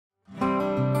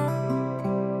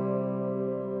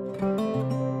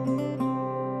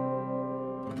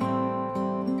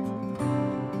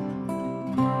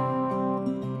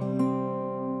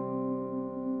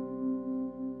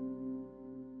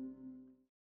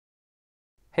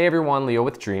Hey everyone, Leo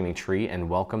with Dreaming Tree, and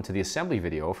welcome to the assembly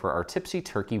video for our Tipsy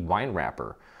Turkey wine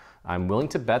wrapper. I'm willing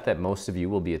to bet that most of you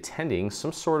will be attending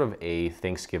some sort of a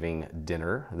Thanksgiving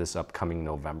dinner this upcoming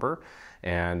November.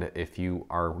 And if you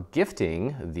are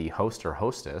gifting the host or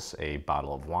hostess a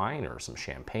bottle of wine or some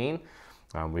champagne,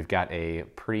 we've got a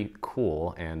pretty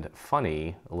cool and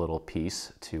funny little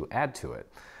piece to add to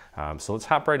it. So let's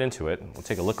hop right into it. We'll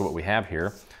take a look at what we have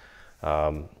here.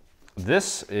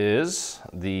 This is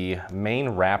the main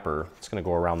wrapper. It's going to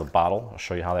go around the bottle. I'll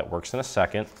show you how that works in a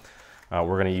second.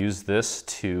 We're going to use this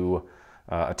to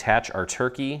attach our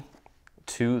turkey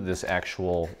to this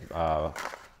actual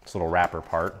this little wrapper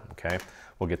part. Okay,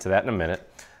 we'll get to that in a minute.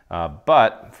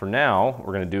 But for now, what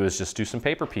we're going to do is just do some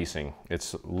paper piecing.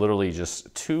 It's literally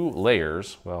just 2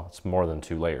 layers. Well, it's more than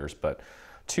 2 layers, but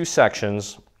 2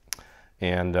 sections,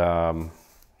 and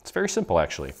it's very simple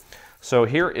actually. So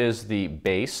here is the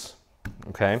base.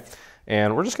 Okay,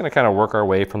 and we're just going to kind of work our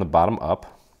way from the bottom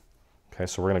up. Okay,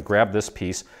 so we're going to grab this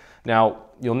piece. Now,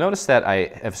 you'll notice that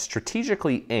I have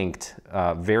strategically inked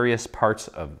various parts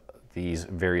of these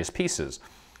various pieces.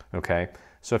 Okay,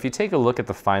 so if you take a look at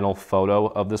the final photo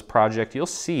of this project, you'll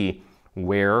see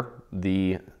where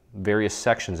the various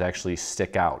sections actually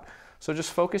stick out. So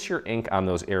just focus your ink on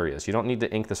those areas. You don't need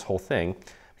to ink this whole thing,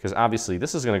 because obviously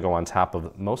this is going to go on top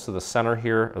of most of the center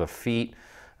here, or the feet,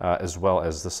 as well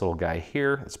as this little guy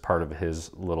here. It's part of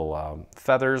his little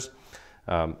feathers.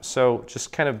 So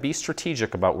just kind of be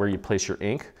strategic about where you place your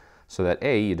ink so that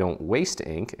A, you don't waste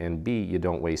ink, and B, you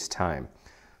don't waste time.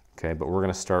 Okay, but we're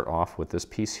going to start off with this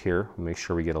piece here. Make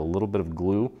sure we get a little bit of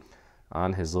glue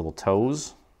on his little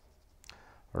toes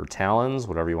or talons,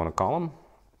 whatever you want to call them.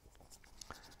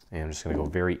 And I'm just going to go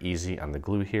very easy on the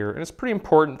glue here. And it's pretty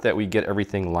important that we get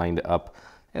everything lined up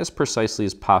as precisely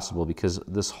as possible, because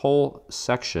this whole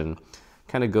section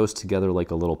kind of goes together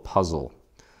like a little puzzle.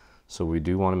 So we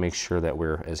do want to make sure that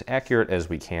we're as accurate as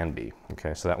we can be.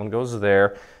 Okay, so that one goes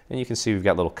there, and you can see we've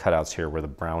got little cutouts here where the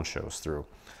brown shows through.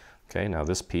 Okay, now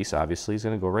this piece obviously is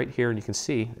going to go right here, and you can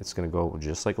see it's going to go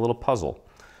just like a little puzzle.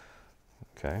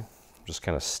 Okay, just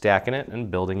kind of stacking it and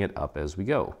building it up as we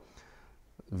go.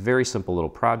 Very simple little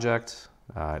project.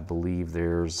 I believe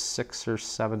there's 6 or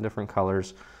 7 different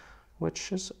colors,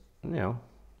 which is, you know,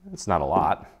 it's not a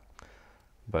lot,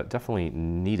 but definitely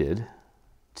needed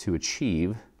to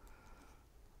achieve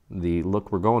the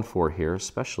look we're going for here,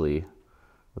 especially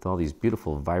with all these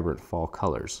beautiful, vibrant fall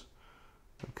colors.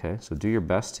 Okay, so do your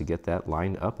best to get that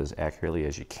lined up as accurately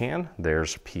as you can.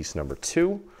 There's piece number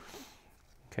 2.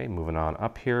 Okay, moving on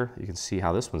up here, you can see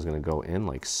how this one's going to go in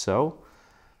like so.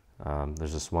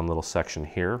 There's this one little section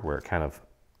here where it kind of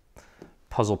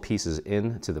puzzle pieces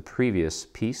into the previous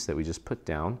piece that we just put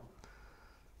down,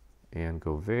 and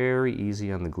go very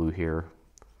easy on the glue here.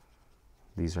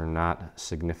 These are not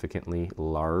significantly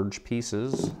large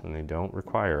pieces, and they don't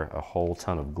require a whole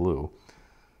ton of glue.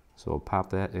 So we'll pop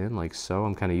that in like so.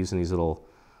 I'm kind of using these little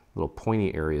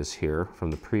pointy areas here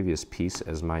from the previous piece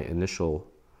as my initial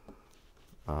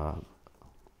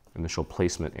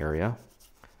placement area.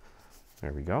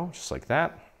 There we go, just like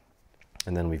that.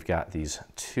 And then we've got these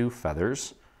 2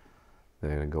 feathers.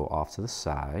 They're going to go off to the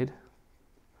side.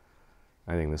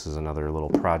 I think this is another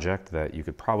little project that you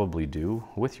could probably do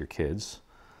with your kids,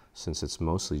 since it's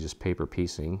mostly just paper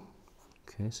piecing.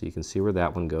 Okay, so you can see where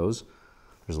that one goes.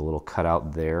 There's a little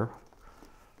cutout there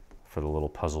for the little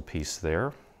puzzle piece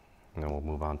there. And then we'll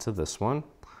move on to this one.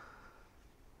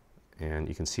 And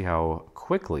you can see how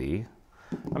quickly,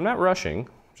 I'm not rushing,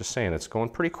 just saying it's going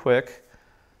pretty quick,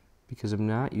 because I'm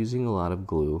not using a lot of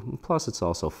glue. Plus it's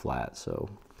also flat, so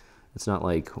it's not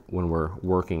like when we're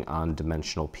working on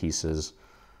dimensional pieces,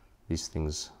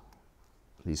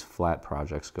 these flat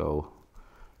projects go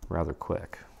rather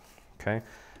quick. Okay,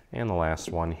 and the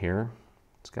last one here,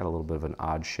 it's got a little bit of an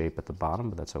odd shape at the bottom,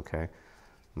 but that's okay.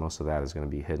 Most of that is going to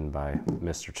be hidden by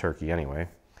Mr. Turkey anyway.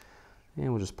 And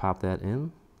we'll just pop that in,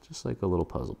 just like a little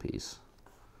puzzle piece.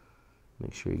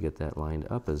 Make sure you get that lined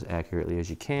up as accurately as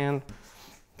you can.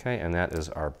 Okay, and that is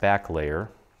our back layer.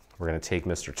 We're going to take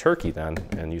Mr. Turkey then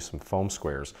and use some foam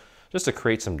squares just to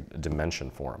create some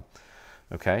dimension for him.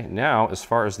 Okay, now as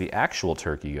far as the actual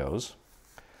turkey goes,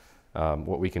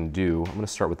 what we can do, I'm going to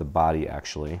start with the body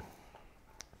actually.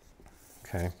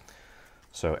 Okay,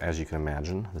 so as you can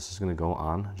imagine, this is going to go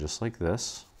on just like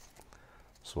this.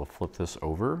 So we'll flip this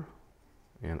over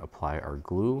and apply our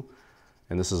glue.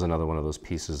 And this is another one of those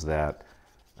pieces that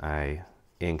I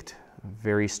inked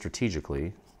very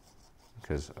strategically,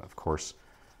 because of course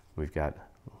we've got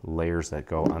layers that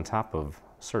go on top of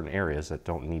certain areas that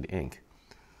don't need ink.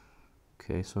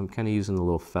 Okay, so I'm kind of using the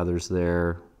little feathers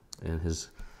there and his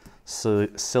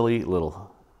silly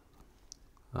little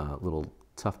little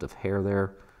tuft of hair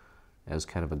there as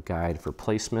kind of a guide for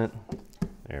placement.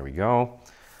 There we go.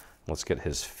 Let's get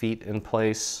his feet in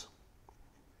place.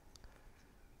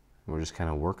 We're just kind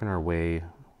of working our way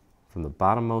from the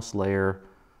bottommost layer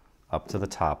up to the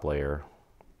top layer.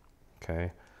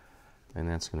 Okay, and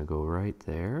that's going to go right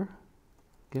there.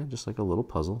 Again, just like a little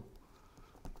puzzle.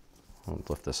 I'll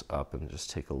lift this up and just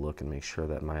take a look and make sure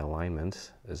that my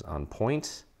alignment is on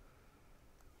point.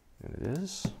 And it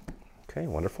is. Okay,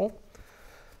 wonderful.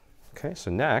 Okay, so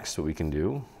next what we can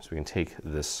do is we can take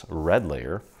this red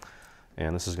layer,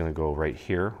 and this is going to go right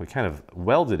here. We kind of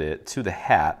welded it to the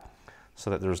hat so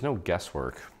that there's no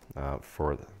guesswork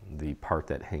for the part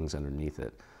that hangs underneath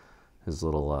it. His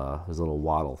little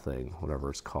waddle thing,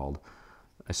 whatever it's called.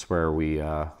 I swear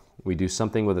we do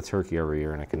something with a turkey every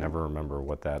year, and I can never remember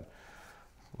what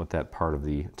that part of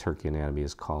the turkey anatomy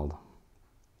is called.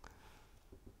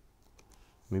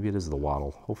 Maybe it is the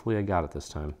waddle. Hopefully I got it this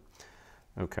time.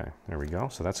 Okay, there we go.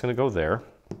 So that's going to go there.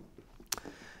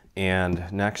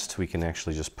 And next we can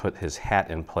actually just put his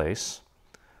hat in place.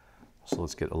 So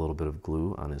let's get a little bit of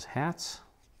glue on his hat.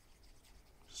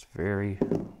 Just very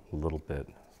little bit.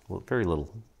 Very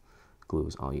little glue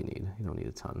is all you need. You don't need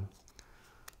a ton.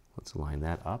 Let's line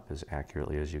that up as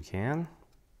accurately as you can.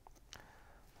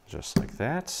 Just like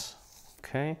that.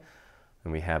 Okay.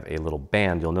 And we have a little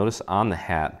band. You'll notice on the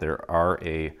hat there are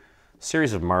a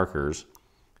series of markers,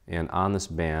 and on this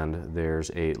band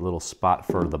there's a little spot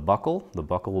for the buckle. The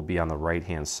buckle will be on the right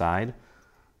hand side,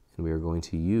 and we are going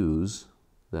to use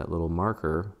that little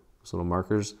marker. Those little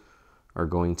markers are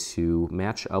going to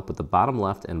match up with the bottom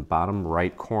left and bottom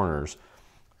right corners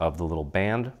of the little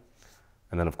band.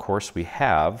 And then of course we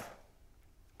have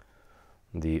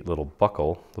the little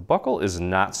buckle. The buckle is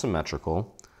not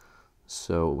symmetrical,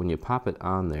 so when you pop it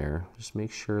on there, just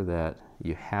make sure that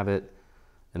you have it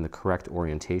in the correct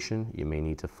orientation. You may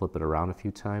need to flip it around a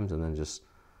few times and then just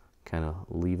kind of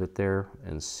leave it there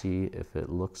and see if it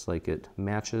looks like it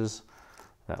matches.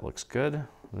 That looks good.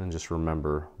 And then just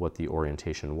remember what the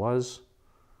orientation was.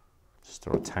 Just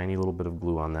throw a tiny little bit of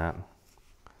glue on that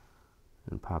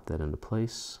and pop that into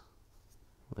place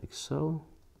like so.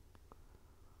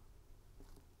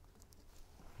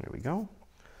 There we go.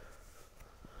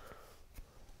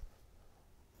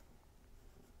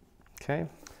 Okay,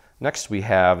 next we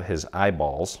have his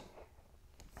eyeballs,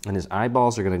 and his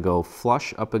eyeballs are going to go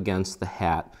flush up against the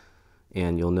hat,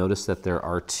 and you'll notice that there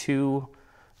are two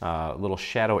little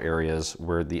shadow areas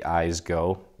where the eyes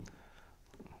go.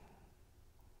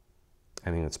 I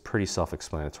think that's pretty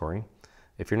self-explanatory.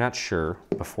 If you're not sure,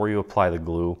 before you apply the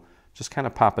glue, just kind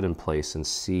of pop it in place and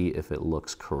see if it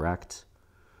looks correct.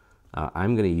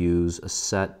 I'm going to use a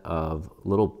set of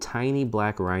little tiny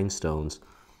black rhinestones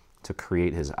to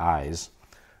create his eyes,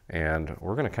 and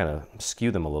we're going to kind of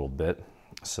skew them a little bit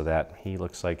so that he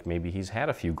looks like maybe he's had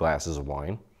a few glasses of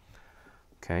wine.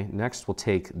 Okay, next we'll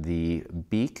take the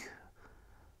beak.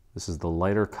 This is the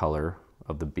lighter color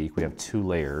of the beak. We have two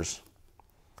layers,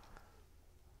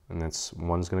 and that's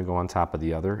one's going to go on top of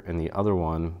the other, and the other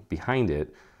one behind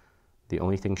it, the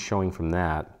only thing showing from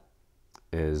that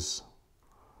is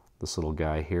this little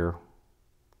guy here,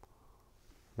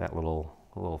 that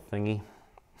little thingy.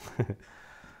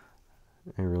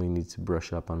 I really need to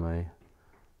brush up on my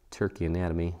turkey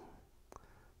anatomy.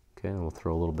 Okay, and we'll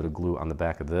throw a little bit of glue on the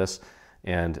back of this,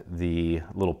 and the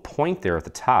little point there at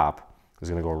the top is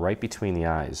going to go right between the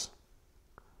eyes,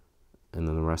 and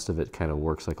then the rest of it kind of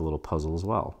works like a little puzzle as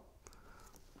well.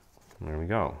 There we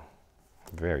go.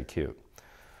 Very cute.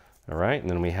 All right, and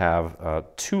then we have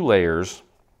two layers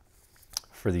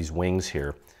for these wings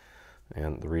here,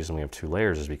 and the reason we have two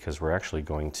layers is because we're actually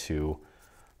going to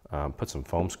put some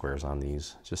foam squares on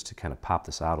these just to kind of pop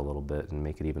this out a little bit and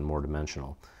make it even more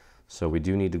dimensional. So we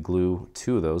do need to glue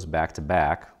two of those back to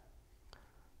back,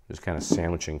 just kind of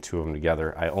sandwiching two of them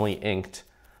together. I only inked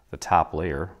the top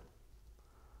layer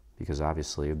because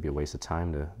obviously it would be a waste of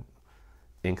time to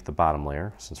ink the bottom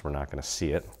layer since we're not going to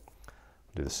see it.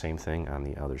 Do the same thing on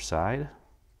the other side.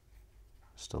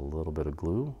 Just a little bit of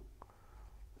glue.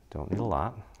 Don't need a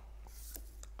lot.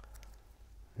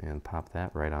 And pop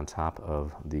that right on top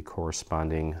of the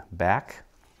corresponding back.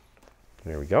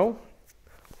 There we go.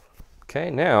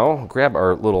 Okay, now grab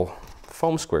our little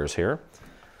foam squares here.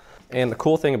 And the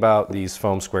cool thing about these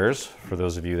foam squares, for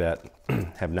those of you that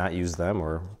have not used them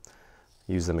or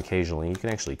use them occasionally, you can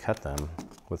actually cut them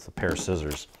with a pair of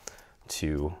scissors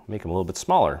to make them a little bit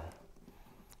smaller.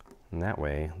 And that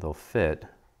way they'll fit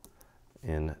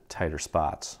in tighter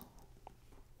spots.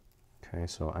 Okay,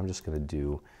 so I'm just going to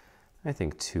do, I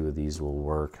think two of these will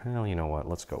work. Well, you know what?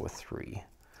 Let's go with three.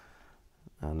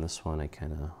 On this one, I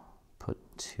kind of put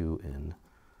two in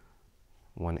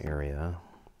one area,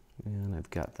 and I've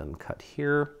got them cut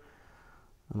here.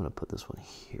 I'm going to put this one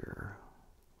here.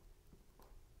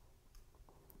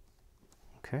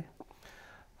 Okay,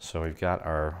 so we've got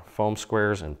our foam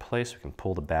squares in place. We can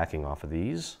pull the backing off of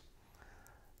these,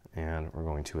 and we're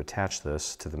going to attach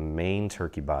this to the main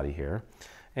turkey body here.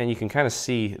 And you can kind of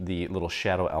see the little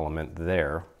shadow element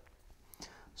there.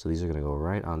 So these are going to go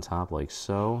right on top like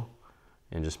so,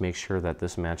 and just make sure that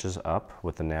this matches up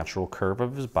with the natural curve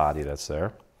of his body that's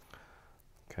there.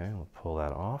 Okay, we'll pull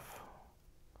that off.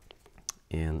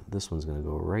 And this one's going to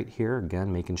go right here,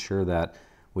 again, making sure that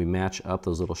we match up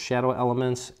those little shadow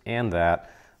elements and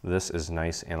that this is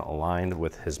nice and aligned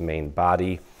with his main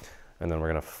body. And then we're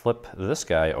going to flip this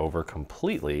guy over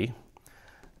completely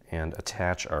and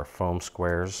attach our foam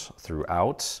squares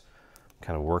throughout.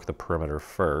 Kind of work the perimeter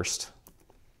first,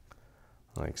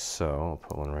 like so. I'll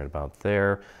put one right about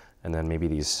there. And then maybe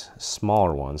these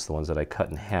smaller ones, the ones that I cut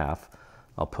in half,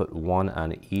 I'll put one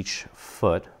on each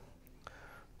foot.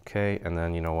 Okay, and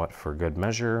then you know what, for good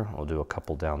measure, I'll do a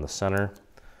couple down the center.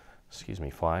 Excuse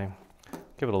me, fly.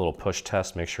 Give it a little push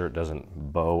test, make sure it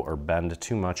doesn't bow or bend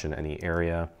too much in any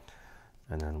area.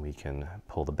 And then we can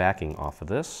pull the backing off of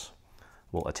this.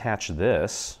 We'll attach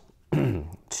this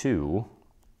to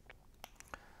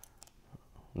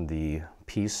the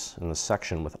piece in the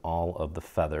section with all of the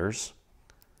feathers.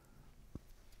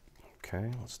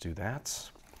 Okay, let's do that.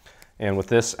 And with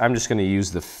this, I'm just going to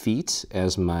use the feet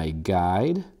as my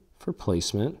guide for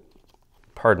placement.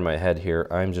 Pardon my head here.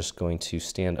 I'm just going to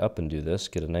stand up and do this,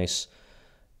 get a nice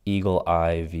eagle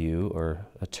eye view, or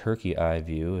a turkey eye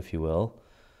view, if you will.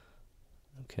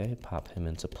 Okay, pop him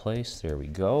into place. There we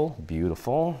go.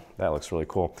 Beautiful. That looks really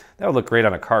cool. That would look great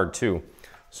on a card too.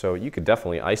 So you could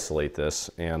definitely isolate this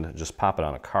and just pop it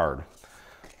on a card.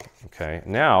 Okay,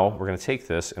 now we're going to take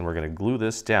this and we're going to glue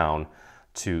this down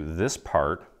to this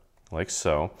part, like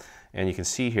so. And you can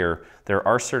see here, there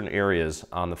are certain areas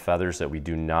on the feathers that we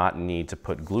do not need to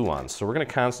put glue on. So we're going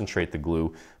to concentrate the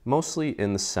glue mostly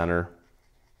in the center,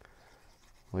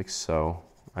 like so.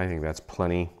 I think that's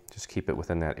plenty. Just keep it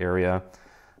within that area.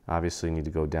 Obviously, you need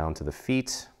to go down to the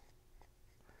feet,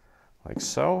 like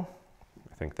so.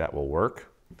 I think that will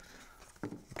work.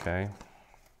 Okay.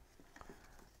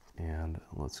 And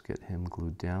let's get him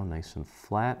glued down nice and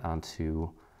flat onto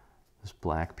this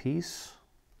black piece.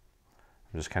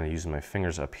 I'm just kind of using my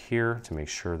fingers up here to make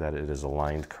sure that it is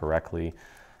aligned correctly.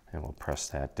 And we'll press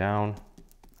that down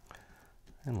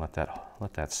and let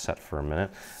that set for a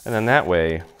minute. And then that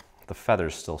way, the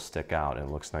feathers still stick out and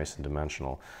it looks nice and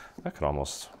dimensional. That could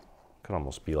almost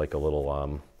be like a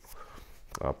little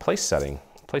place setting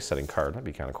card. That'd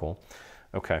be kind of cool.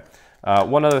 Okay.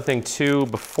 One other thing too,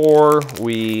 before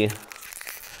we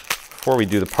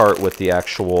do the part with the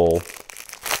actual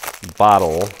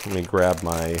bottle, let me grab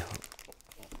my,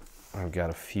 I've got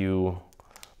a few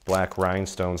black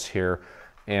rhinestones here.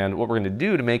 And what we're going to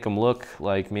do to make them look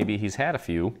like maybe he's had a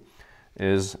few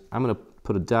is I'm going to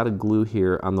put a dot of glue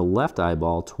here on the left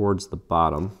eyeball towards the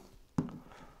bottom.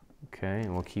 Okay,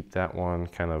 and we'll keep that one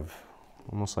kind of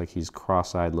almost like he's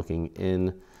cross-eyed looking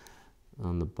in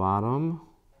on the bottom.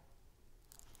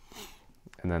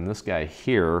 And then this guy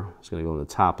here is going to go in the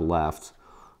top left.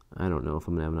 I don't know if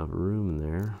I'm going to have enough room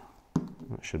in there.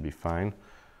 That should be fine.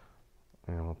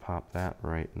 And we'll pop that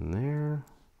right in there.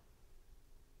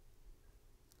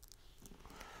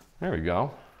 There we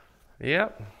go.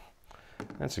 Yep.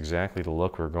 That's exactly the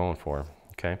look we're going for.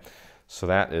 Okay. So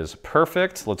that is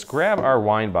perfect. Let's grab our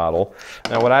wine bottle.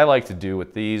 Now what I like to do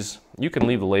with these, you can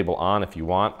leave the label on if you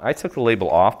want. I took the label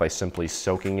off by simply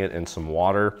soaking it in some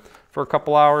water for a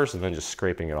couple hours and then just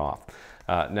scraping it off.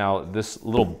 Now this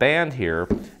little band here,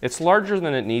 it's larger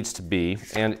than it needs to be,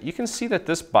 and you can see that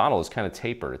this bottle is kind of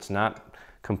tapered. It's not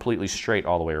completely straight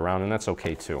all the way around, and that's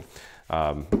okay too.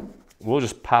 We'll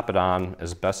just pop it on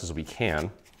as best as we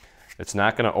can. It's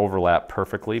not going to overlap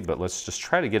perfectly, but let's just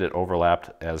try to get it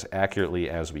overlapped as accurately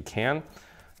as we can.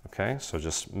 Okay, so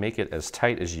just make it as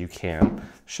tight as you can.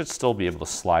 Should still be able to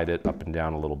slide it up and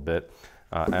down a little bit.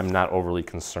 I'm not overly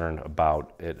concerned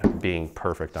about it being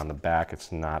perfect on the back.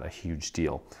 It's not a huge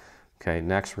deal. Okay,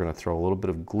 next we're going to throw a little bit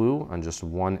of glue on just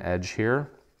one edge here,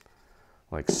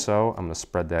 like so. I'm going to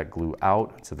spread that glue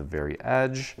out to the very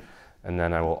edge. And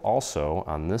then I will also,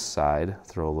 on this side,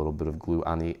 throw a little bit of glue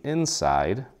on the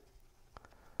inside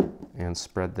and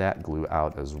spread that glue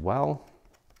out as well,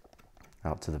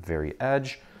 out to the very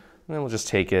edge. And then we'll just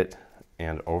take it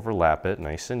and overlap it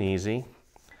nice and easy.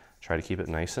 Try to keep it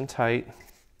nice and tight,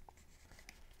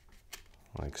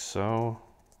 like so.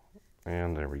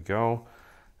 And there we go.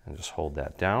 And just hold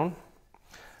that down.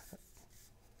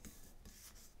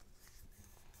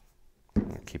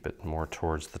 Like keep it more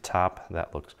towards the top.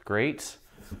 That looks great.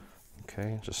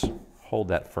 Okay, just hold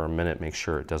that for a minute, make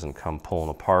sure it doesn't come pulling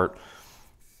apart.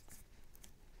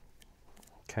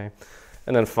 Okay,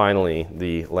 and then finally,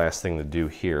 the last thing to do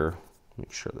here,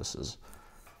 make sure this is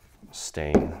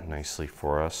staying nicely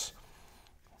for us.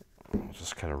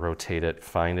 Just kind of rotate it,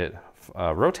 find it,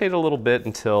 rotate a little bit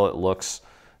until it looks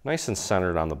nice and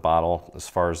centered on the bottle as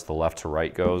far as the left to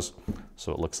right goes,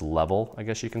 so it looks level, I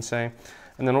guess you can say.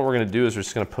 And then what we're going to do is we're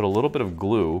just going to put a little bit of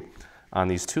glue on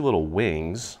these two little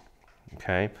wings,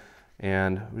 okay?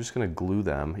 And we're just going to glue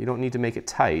them. You don't need to make it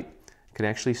tight. It can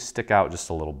actually stick out just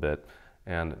a little bit,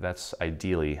 and that's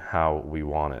ideally how we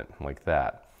want it, like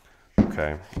that.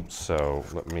 Okay, so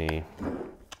I'm going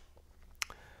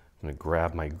to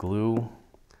grab my glue,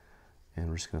 and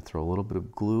we're just going to throw a little bit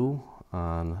of glue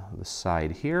on the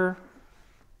side here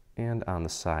and on the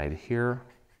side here,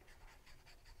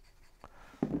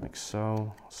 like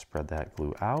so. Spread that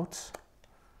glue out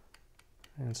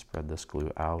and spread this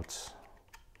glue out.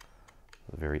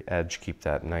 The very edge, keep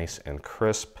that nice and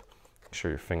crisp. Make sure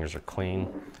your fingers are clean.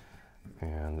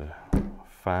 And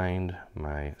find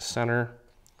my center.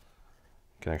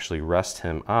 You can actually rest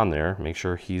him on there, make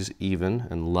sure he's even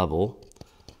and level,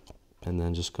 and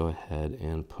then just go ahead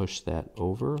and push that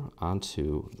over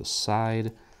onto the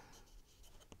side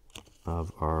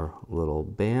of our little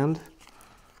band.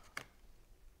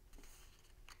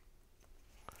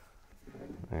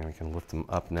 And we can lift them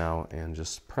up now and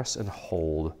just press and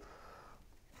hold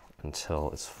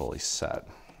until it's fully set.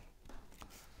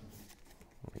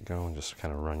 There we go, and just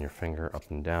kind of run your finger up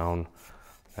and down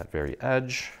that very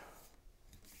edge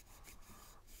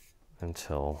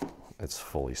until it's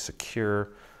fully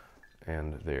secure,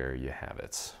 and there you have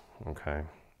it. Okay,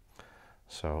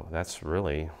 so that's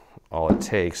really all it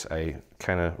takes. I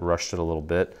kind of rushed it a little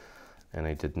bit, and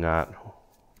I did not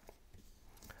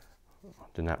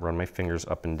run my fingers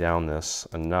up and down this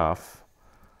enough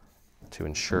to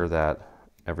ensure that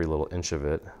every little inch of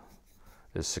it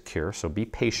is secure. So be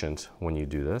patient when you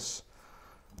do this,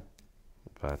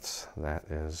 but that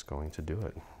is going to do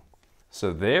it.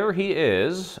 So there he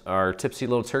is. Our Tipsy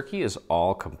little turkey is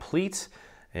all complete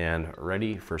and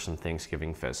ready for some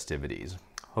Thanksgiving festivities.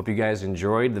 Hope you guys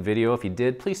enjoyed the video. If you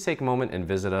did, please take a moment and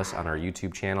visit us on our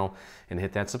YouTube channel and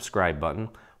hit that subscribe button.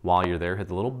 While you're there, hit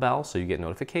the little bell so you get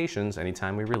notifications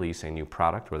anytime we release a new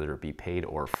product, whether it be paid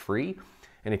or free.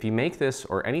 And if you make this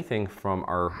or anything from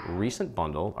our recent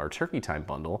bundle, our Turkey Time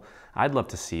bundle, I'd love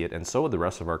to see it, and so would the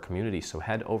rest of our community. So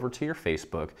head over to your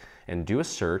Facebook and do a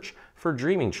search for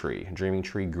Dreaming Tree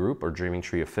Group or Dreaming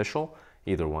Tree Official.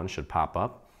 Either one should pop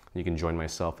up. You can join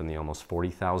myself in the almost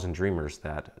 40,000 dreamers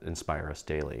that inspire us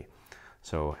daily.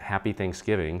 So happy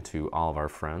Thanksgiving to all of our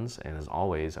friends, and as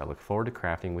always, I look forward to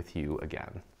crafting with you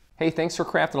again. Hey, thanks for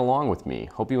crafting along with me.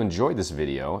 Hope you enjoyed this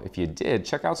video. If you did,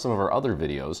 check out some of our other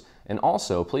videos, and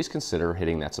also please consider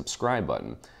hitting that subscribe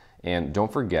button. And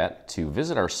don't forget to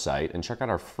visit our site and check out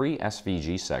our free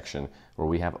SVG section, where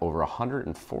we have over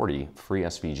 140 free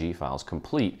SVG files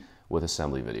complete with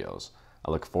assembly videos.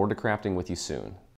 I look forward to crafting with you soon.